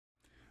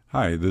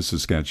Hi, this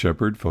is Scott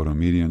Shepard, photo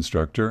media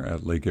instructor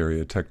at Lake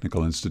Area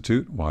Technical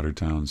Institute,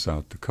 Watertown,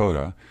 South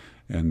Dakota.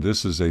 And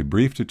this is a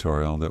brief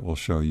tutorial that will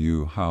show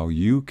you how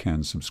you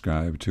can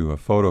subscribe to a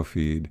photo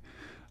feed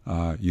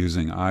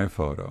using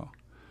iPhoto.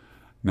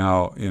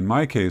 Now, in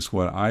my case,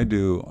 what I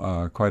do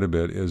quite a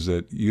bit is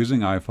that using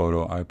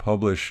iPhoto, I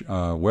publish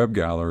web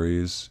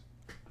galleries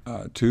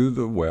to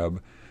the web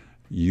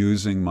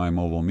using my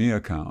MobileMe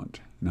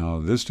account. Now,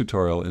 this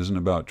tutorial isn't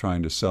about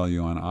trying to sell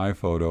you on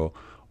iPhoto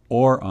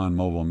or on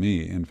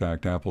MobileMe. In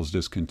fact, Apple's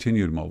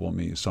discontinued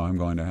MobileMe, so I'm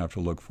going to have to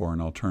look for an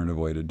alternative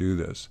way to do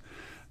this.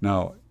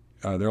 Now,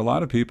 there are a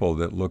lot of people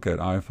that look at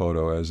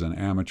iPhoto as an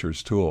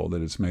amateur's tool,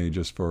 that it's made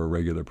just for a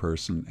regular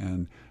person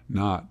and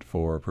not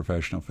for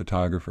professional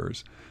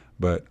photographers.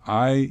 But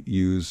I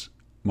use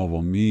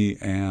MobileMe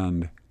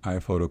and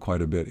iPhoto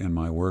quite a bit in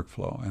my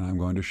workflow, and I'm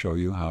going to show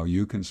you how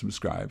you can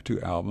subscribe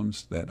to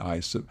albums that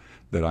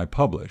I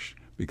publish,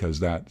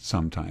 because that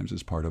sometimes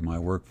is part of my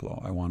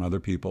workflow. I want other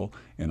people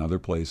in other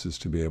places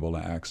to be able to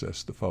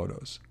access the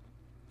photos.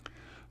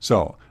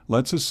 So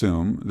let's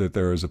assume that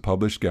there is a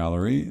published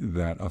gallery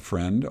that a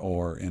friend,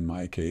 or in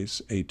my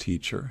case, a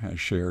teacher, has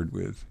shared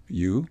with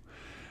you,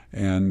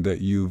 and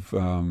that you've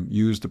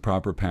used the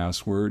proper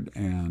password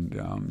and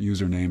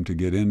username to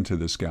get into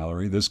this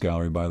gallery. This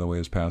gallery, by the way,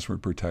 is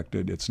password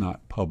protected. It's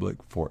not public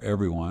for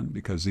everyone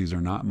because these are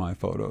not my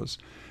photos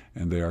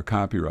and they are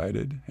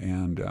copyrighted,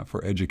 and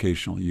for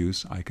educational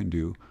use I can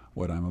do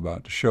what I'm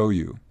about to show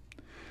you.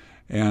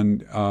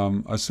 And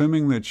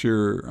assuming that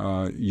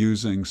you're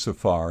using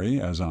Safari,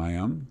 as I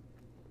am,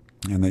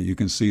 and that you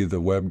can see the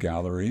web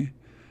gallery,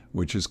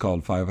 which is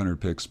called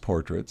 500 Pix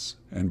Portraits.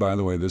 And by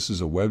the way, this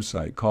is a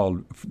website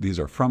called, these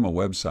are from a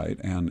website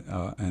and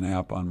an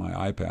app on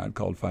my iPad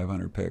called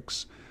 500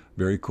 Pix.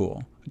 Very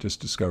cool. I just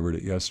discovered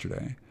it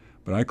yesterday.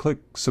 But I click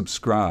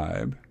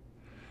subscribe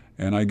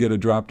and I get a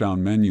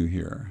drop-down menu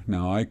here.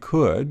 Now I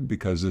could,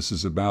 because this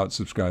is about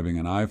subscribing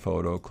in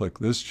iPhoto, click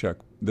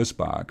this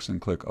box and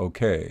click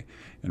OK.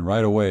 And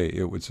right away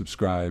it would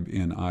subscribe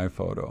in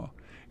iPhoto.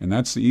 And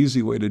that's the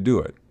easy way to do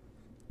it.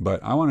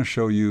 But I want to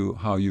show you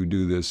how you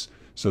do this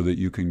so that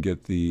you can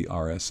get the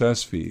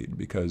RSS feed,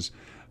 because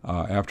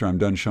after I'm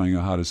done showing you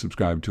how to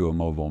subscribe to a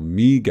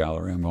MobileMe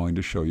gallery, I'm going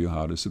to show you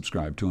how to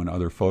subscribe to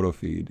another photo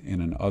feed in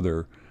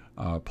another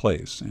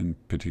place, in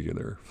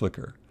particular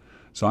Flickr.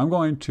 So I'm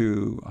going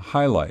to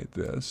highlight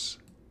this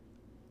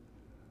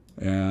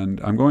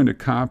and I'm going to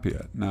copy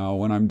it. Now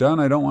when I'm done,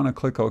 I don't want to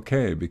click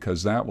OK,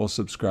 because that will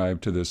subscribe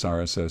to this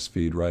RSS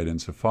feed right in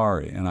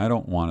Safari, and I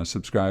don't want to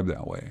subscribe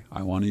that way.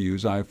 I want to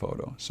use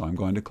iPhoto. So I'm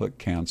going to click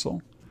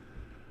cancel.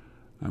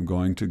 I'm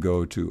going to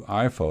go to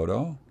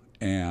iPhoto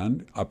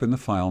and up in the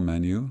file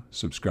menu,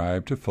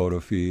 subscribe to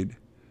photo feed,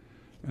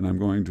 and I'm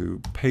going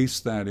to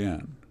paste that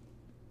in.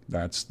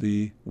 That's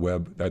the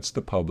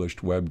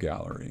published web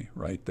gallery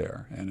right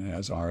there, and it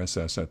has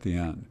RSS at the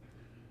end,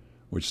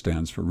 which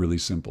stands for really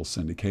simple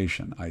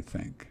syndication, I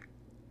think.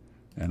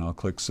 And I'll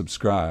click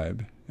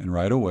subscribe, and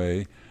right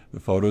away the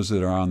photos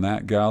that are on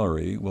that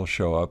gallery will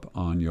show up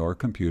on your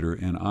computer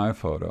in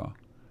iPhoto.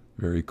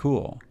 Very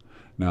cool.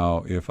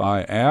 Now, if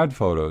I add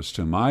photos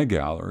to my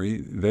gallery,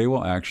 they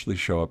will actually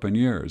show up in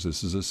yours.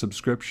 This is a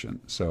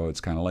subscription, so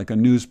it's kind of like a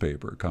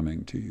newspaper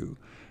coming to you,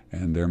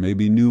 and there may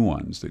be new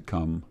ones that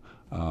come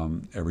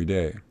every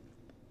day.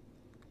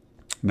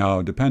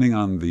 Now, depending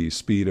on the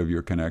speed of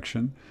your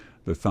connection,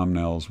 the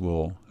thumbnails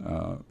will,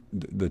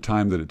 the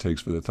time that it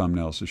takes for the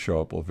thumbnails to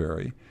show up will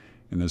vary.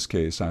 In this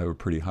case, I have a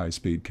pretty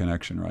high-speed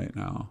connection right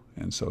now,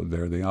 and so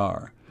there they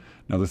are.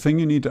 Now, the thing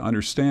you need to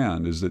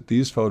understand is that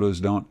these photos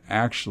don't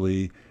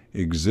actually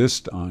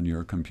exist on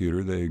your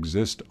computer. They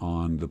exist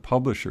on the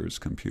publisher's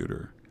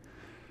computer.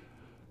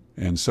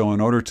 And so in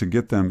order to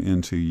get them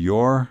into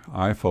your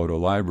iPhoto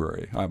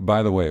library,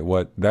 by the way,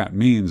 what that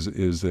means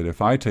is that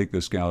if I take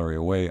this gallery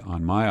away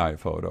on my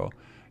iPhoto,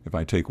 if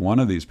I take one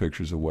of these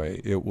pictures away,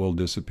 it will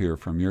disappear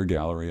from your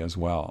gallery as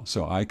well.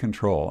 So I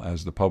control,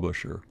 as the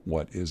publisher,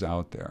 what is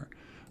out there.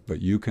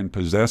 But you can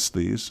possess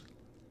these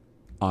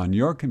on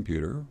your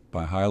computer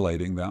by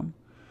highlighting them,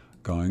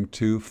 going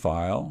to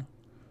File,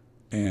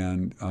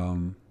 and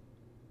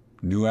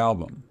New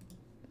Album.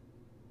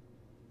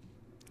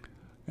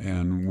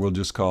 And we'll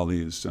just call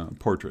these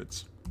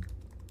portraits.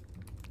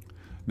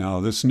 Now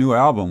this new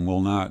album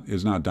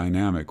is not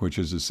dynamic, which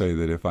is to say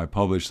that if I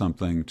publish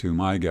something to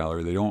my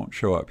gallery, they don't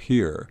show up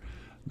here.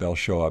 They'll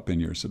show up in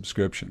your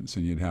subscriptions,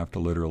 and you'd have to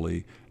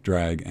literally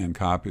drag and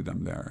copy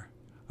them there.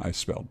 I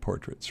spelled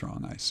portraits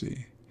wrong, I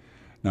see.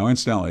 Now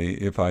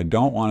incidentally, if I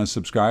don't want to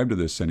subscribe to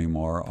this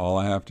anymore, all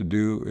I have to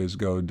do is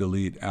go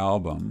delete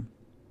album.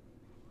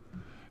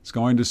 It's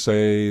going to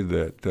say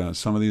that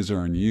some of these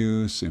are in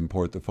use,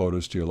 import the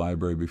photos to your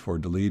library before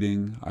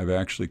deleting. I've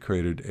actually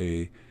created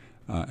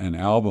an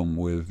album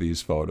with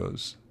these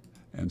photos.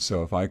 And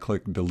so if I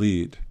click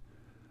delete,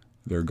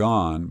 they're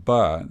gone,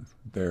 but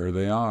there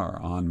they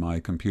are on my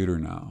computer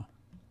now.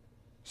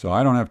 So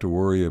I don't have to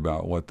worry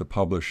about what the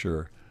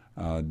publisher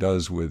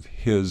does with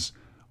his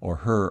or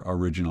her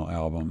original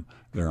album.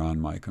 They're on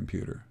my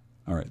computer.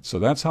 All right, so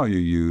that's how you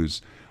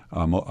use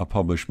a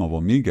published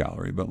mobile me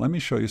gallery. But let me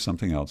show you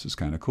something else that's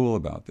kind of cool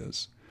about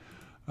this.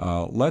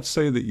 Let's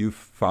say that you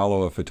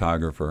follow a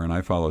photographer, and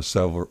I follow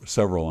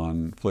several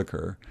on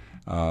Flickr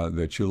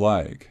that you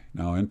like.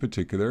 Now, in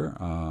particular,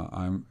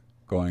 I'm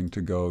going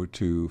to go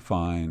to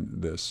find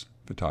this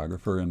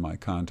photographer in my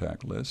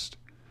contact list.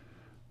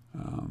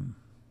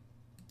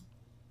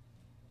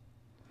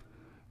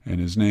 And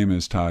his name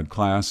is Todd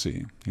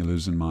Classy. He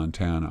lives in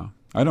Montana.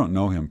 I don't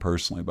know him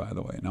personally, by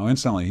the way. Now,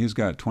 incidentally, he's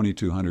got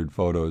 2,200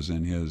 photos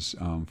in his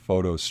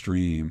photo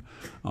stream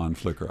on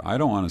Flickr. I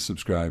don't want to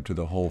subscribe to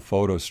the whole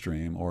photo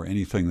stream or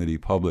anything that he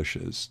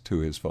publishes to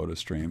his photo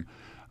stream.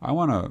 I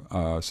want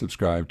to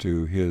subscribe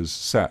to his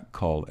set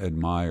called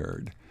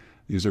Admired.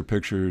 These are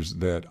pictures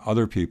that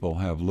other people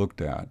have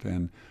looked at,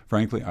 and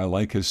frankly, I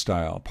like his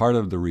style. Part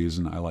of the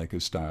reason I like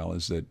his style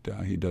is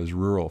that he does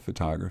rural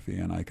photography,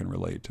 and I can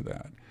relate to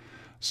that.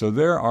 So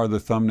there are the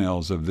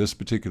thumbnails of this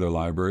particular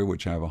library,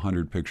 which have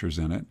 100 pictures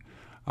in it.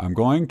 I'm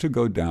going to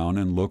go down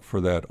and look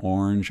for that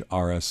orange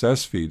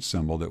RSS feed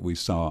symbol that we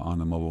saw on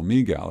the Mobile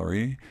Me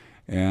gallery,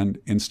 and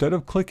instead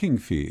of clicking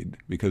feed,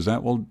 because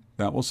that will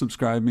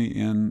subscribe me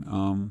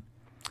in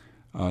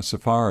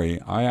Safari,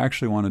 I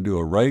actually want to do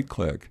a right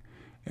click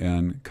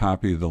and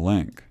copy the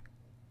link.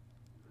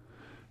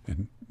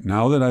 And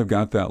now that I've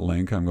got that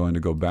link, I'm going to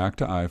go back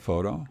to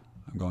iPhoto.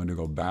 I'm going to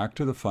go back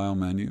to the File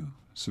menu,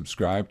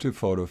 subscribe to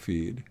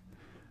Photofeed,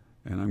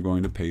 and I'm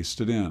going to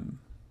paste it in.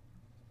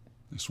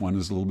 This one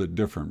is a little bit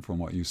different from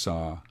what you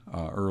saw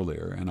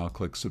earlier, and I'll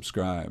click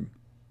subscribe.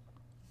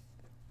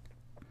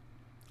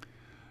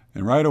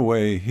 And right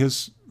away,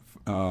 his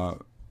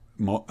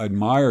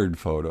admired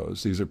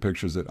photos, these are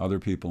pictures that other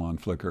people on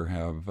Flickr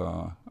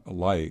have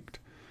liked,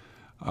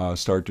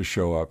 start to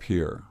show up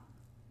here.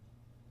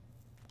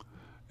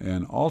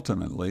 And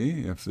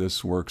ultimately, if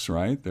this works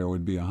right, there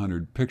would be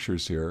 100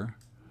 pictures here.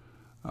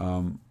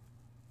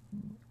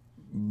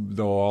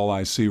 Though all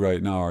I see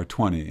right now are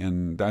 20,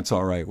 and that's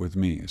all right with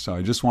me. So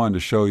I just wanted to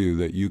show you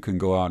that you can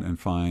go out and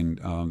find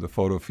the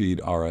Photofeed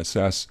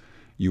RSS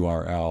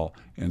URL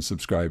and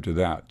subscribe to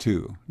that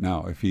too.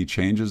 Now, if he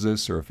changes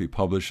this or if he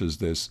publishes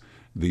this,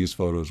 these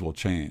photos will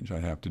change. I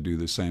have to do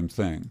the same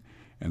thing,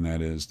 and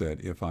that is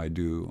that if I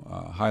do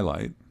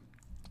highlight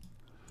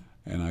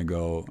and I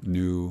go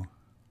new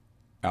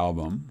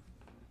album,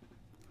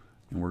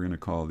 and we're going to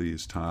call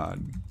these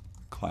Todd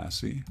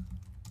Classy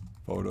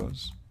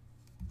photos,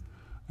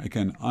 I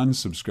can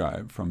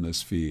unsubscribe from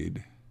this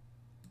feed,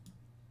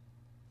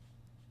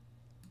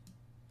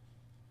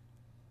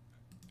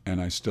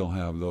 and I still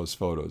have those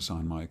photos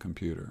on my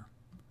computer.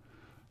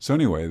 So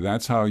anyway,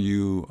 that's how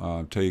you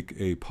take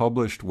a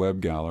published web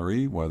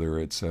gallery, whether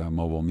it's a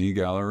Mobile Me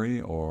gallery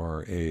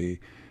or a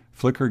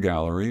Flickr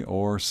gallery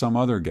or some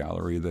other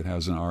gallery that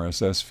has an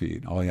RSS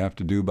feed. All you have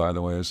to do, by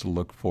the way, is to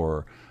look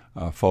for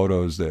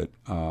photos that,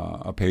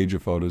 a page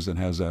of photos that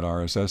has that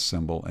RSS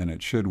symbol, and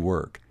it should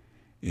work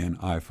in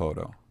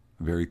iPhoto.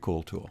 Very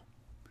cool tool.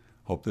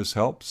 Hope this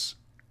helps.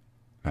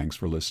 Thanks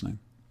for listening.